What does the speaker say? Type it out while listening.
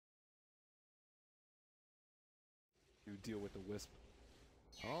deal with the Wisp.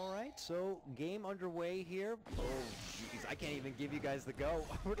 Alright, so game underway here. Oh jeez, I can't even give you guys the go.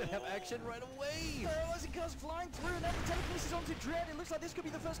 We're gonna have action right away! As it goes flying through, and then the telekinesis onto Dread. It looks like this could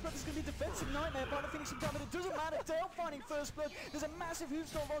be the first blood. This is going to be a defensive nightmare by the Phoenix time, but it doesn't matter. Dale finding first blood. There's a massive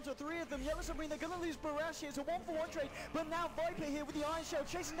hoofstomp onto three of them. Yellow Submarine, they're going to lose Barash here. It's a 1-for-1 trade, but now Viper here with the Iron Shell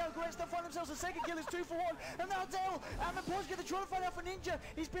chasing down Gorec. They'll find themselves a second kill. It's 2-for-1, and now Dale and Miposhka, they're trying to find Afoninje.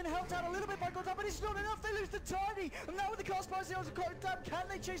 He's been helped out a little bit by goddam, but it's not enough. They lose the Tiny, and now with the cast by Zero, goddam, can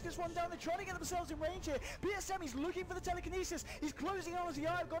they chase this one down? They're trying to get themselves in range here. PSM, he's looking for the telekinesis. He's closing on as the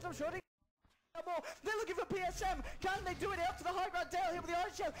eye of goddam, shooting. They're looking for PSM. Can they do it up to the high ground? Dale here with the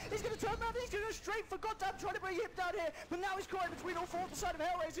Iron Shell. He's going to turn around. He's going to go straight for goddam, trying to bring him down here. But now he's caught between all four on the side of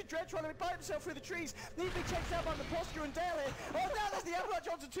HellRaisers. Dread trying to bite himself through the trees. Needs to be checked out by Miposhka and Dale here. Oh, now there's the avalanche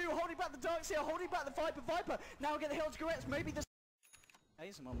onto two, holding back the Darks here, holding back the Viper. Now we get the Hell's Gorec. Maybe the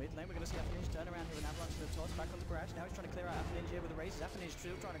Some mid lane, we're going to see Afoninje turn around here with an avalanche to the toss, back onto Barash. Now he's trying to clear out Afoninje here with the Raisers. Afoninje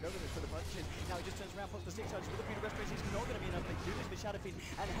still trying to go with it for the punches. Now he just turns around, puts the 6 touches with the Freedom Restoration. It's not going to be enough. They do this with Shadow Fiend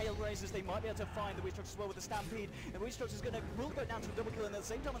and HellRaisers. They might be able to find the Witch Doctor as well with the Stampede. And Witch Doctor will go down to a double kill, and at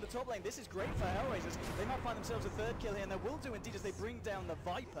the same time on the top lane, this is great for HellRaisers. They might find themselves a third kill here, and they will do indeed as they bring down the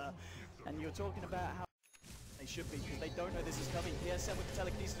Viper. And you're talking about how they should be, because they don't know this is coming. PSM with the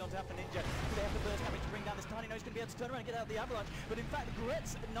telekinesis onto Afoninje. They have the burst damage to bring down this Tiny. He's going to be able to turn around and get out of the avalanche. But in fact,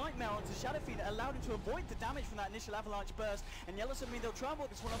 Gorec's nightmare onto Shadow Fiend allowed him to avoid the damage from that initial avalanche burst. And Yellow Submarine, they'll try and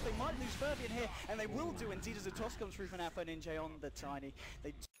walk this one off. They might lose Fervian here, and they will do indeed as a toss comes through from Afoninje on the Tiny.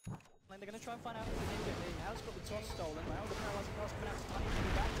 They're going to try and find out Afoninje. He has got the toss stolen. Well, the paralyzing cross coming out to Tiny.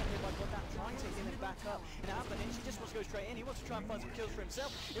 He's back down here by goddam, trying to get him back up. And Afoninje just wants to go straight in. He wants to try and find some kills for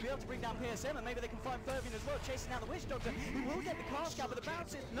himself. He'll be able to bring down PSM, and maybe they can find Fervian as well, chasing down the Witch Doctor. He will get the cast out, but the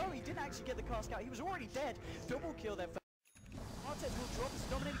bounce is no, he didn't actually get the cast out. He was already dead. Double kill there. Artez will drop this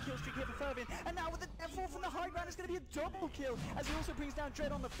dominating kill streak here for Fervian, and now with the F4 from the high ground, it's going to be a double kill as he also brings down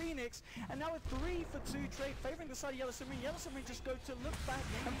Dread on the Phoenix. And now a 3-for-2 trade favouring the side of Yellow Submarine. Yellow Submarine just go to look back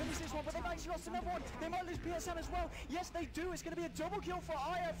and finish this one, but they've actually lost another one. They might lose PSM as well. Yes, they do. It's going to be a double kill for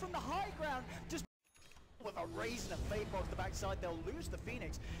Aya from the high ground. Just with a raise and a fade box the backside, they'll lose the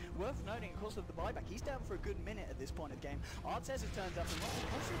Phoenix. Worth noting, of course, of the buyback, he's down for a good minute at this point of the game. Artez has turned up and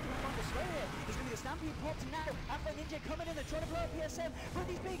constantly doing fun to slow here. There's going to be a Stampede popped now. Afoninje coming in, they're trying to blow up PSM, but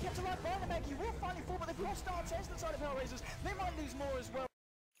he's being kept alive by the Meg. He will finally fall, but they've lost Artez to the side of HellRaisers. They might lose more as well.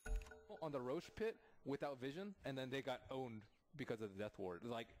 On the Roche pit without vision, and then they got owned because of the Death Ward.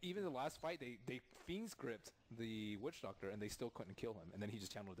 Like, even the last fight, they fiend script the Witch Doctor, and they still couldn't kill him, and then he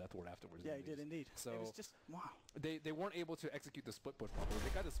just channeled Death Ward afterwards. Yeah, he did indeed. So it was just, wow. They weren't able to execute the split push properly.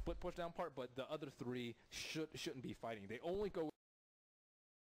 They got the split push down part, but the other three shouldn't be fighting. They only go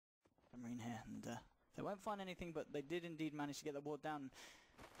Marine here, and they won't find anything, but they did indeed manage to get the ward down.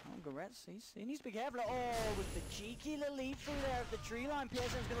 Oh, Gorec, he needs to be careful. Oh, with the cheeky little leap through there of the tree line.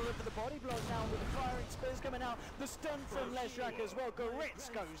 PSM's going to look for the body blows now with the firing spears coming out. The stun from Leshrak as well. Gorec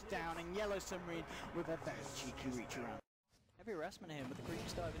goes down, and Yellow Submarine with a very cheeky reach around. Heavy harassment here with the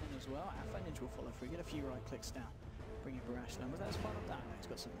creeps diving in as well. Afoninje will follow through. Get a few right clicks down. Bringing Barash down. Was that his final down? No, he's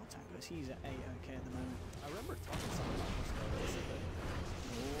got some more tanglers. He's at A-OK at the moment. I remember talking something about this.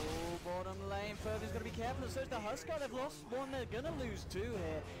 Oh, bottom lane. Fervian's going to be careful. So is the Huskar. They've lost one. They're going to lose two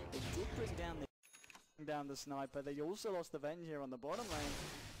here. They did bring down the sniper. They also lost the Venge here on the bottom lane.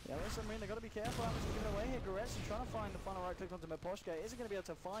 Yellow Submarine, they've got to be careful how much they're giving away here. Gorec trying to find the final right click onto Miposhka. Isn't going to be able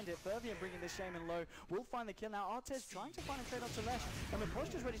to find it. Fervian bringing this Shaman low. Will find the kill now. Artez trying to find a trade onto Lesh. And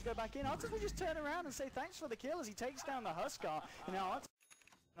Miposhka's ready to go back in. Artez will just turn around and say thanks for the kill as he takes down the Huskar. And now Artez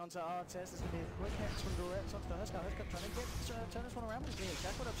onto Artez. There's going to be a quick hits from Gorec onto the Huskar. Huskar trying to turn this one around, but he's going to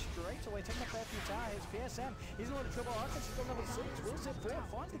get shackled up straight away, taking a fair few towers. PSM, he's in a lot of trouble. Artez has got level 6. Will zip forward,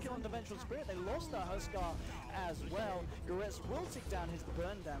 finds the kill on Dimensional Spirit. They lost the Huskar as well. Gorec will tick down his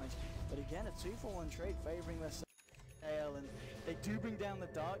burn damage. But again, a 2-for-1 trade favouring the Gale, and they do bring down the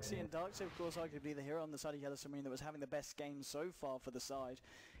Darkseid, and Darkseid, of course, arguably the hero on the side of Yellow Submarine that was having the best game so far for the side.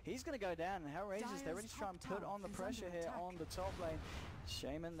 He's going to go down, and HellRaisers, they're ready to try and put on the pressure here on the top lane.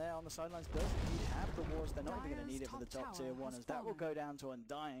 Shaman there on the sidelines does indeed have the wars. They're not even going to need it for the top tier one, as that will go down to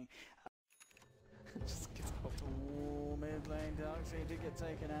Undying. Just gets out. Oh, mid lane, Darkseid did get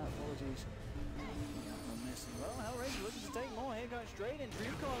taken out. Apologies. Well, HellRaisers looking to take more here, going straight in.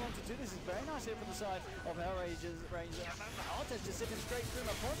 Dream Coil onto two. This is very nice here for the side of HellRaisers. Artez just sitting straight through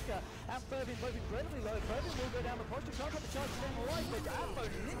Miposhka and Fervian both incredibly low. Fervian will go down. Miposhka can't cut the charge to them right, but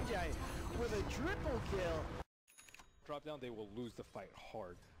Afoninje with a triple kill. drop down, they will lose the fight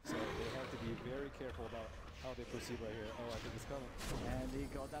hard. So they have to be very careful about how they proceed right here. Oh, I think it's coming. And he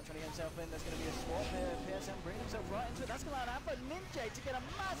got down trying to get himself in. There's going to be a swap here. PSM bringing himself right into it. That's going to allow Afoninje to get a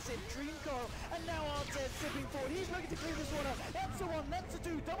massive dream coil. And now Artez sipping forward. He's looking to clean this one up. That's the one. That's the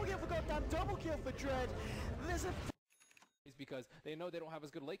two. Double kill for Goddam. Double kill for Dread. There's a... It's because they know they don't have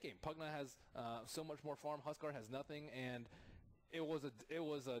as good late game. Pugna has so much more farm. Huskar has nothing, and it was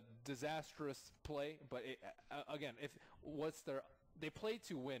a disastrous play. But again, they play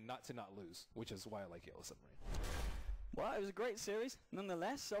to win, not to not lose, which is why I like Yellow Submarine. Well, it was a great series.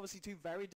 Nonetheless, obviously two very